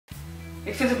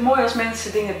Ik vind het mooi als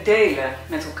mensen dingen delen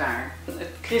met elkaar. Het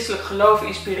christelijk geloof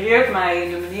inspireert mij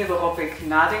in de manier waarop ik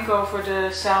nadenk over de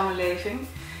samenleving.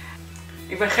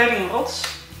 Ik ben Gerlien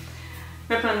Rots.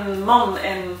 Met mijn man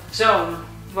en zoon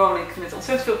woon ik met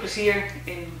ontzettend veel plezier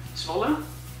in Zwolle.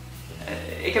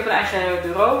 Ik heb een eigen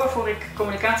bureau waarvoor ik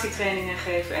communicatietrainingen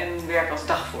geef en werk als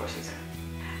dagvoorzitter.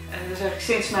 Dus eigenlijk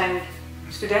sinds mijn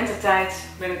studententijd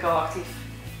ben ik al actief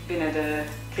binnen de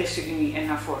ChristenUnie en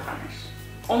haar voorgangers.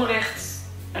 Onrecht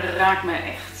raakt me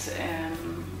echt.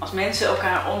 Als mensen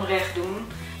elkaar onrecht doen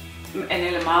en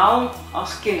helemaal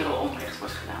als kinderen onrecht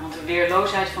wordt gedaan. Want de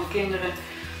weerloosheid van kinderen,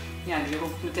 ja, die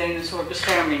roept meteen een soort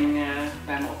bescherming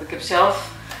bij me op. Ik heb zelf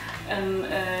een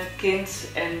kind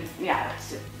en ja,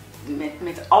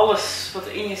 met alles wat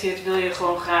in je zit wil je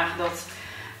gewoon graag dat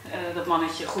dat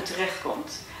mannetje goed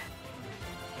terechtkomt.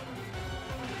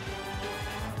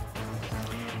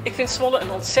 Ik vind Zwolle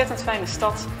een ontzettend fijne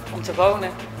stad om te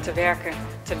wonen, te werken,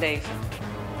 te leven.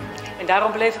 En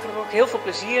daarom beleef ik er ook heel veel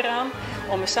plezier aan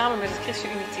om me samen met het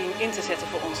ChristenUnie-team in te zetten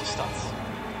voor onze stad.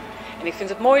 En ik vind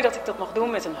het mooi dat ik dat mag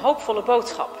doen met een hoopvolle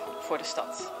boodschap voor de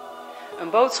stad. Een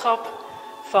boodschap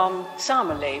van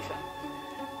samenleven.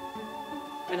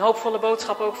 Een hoopvolle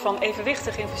boodschap ook van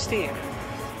evenwichtig investeren.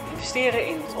 Investeren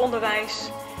in het onderwijs,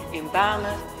 in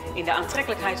banen, in de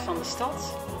aantrekkelijkheid van de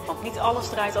stad. Want niet alles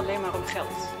draait alleen maar om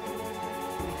geld.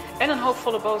 En een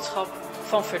hoopvolle boodschap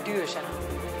van verduurzamen.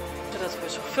 Zodat we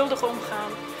zorgvuldig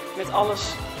omgaan met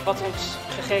alles wat ons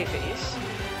gegeven is.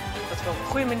 Dat we op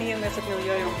een goede manier met het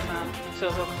milieu omgaan.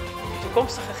 Zodat ook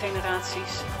toekomstige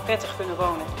generaties prettig kunnen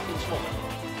wonen in Zwolle.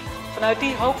 Vanuit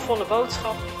die hoopvolle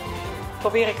boodschap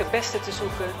probeer ik het beste te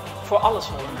zoeken voor alle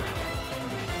Zwollenaren.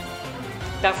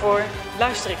 Daarvoor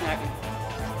luister ik naar u.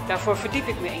 Daarvoor verdiep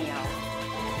ik me in jou.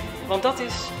 Want dat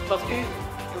is wat u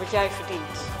en wat jij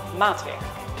verdient. Maatwerk.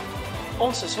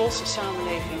 Onze Zwolse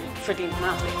samenleving verdient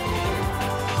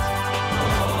maatwerk.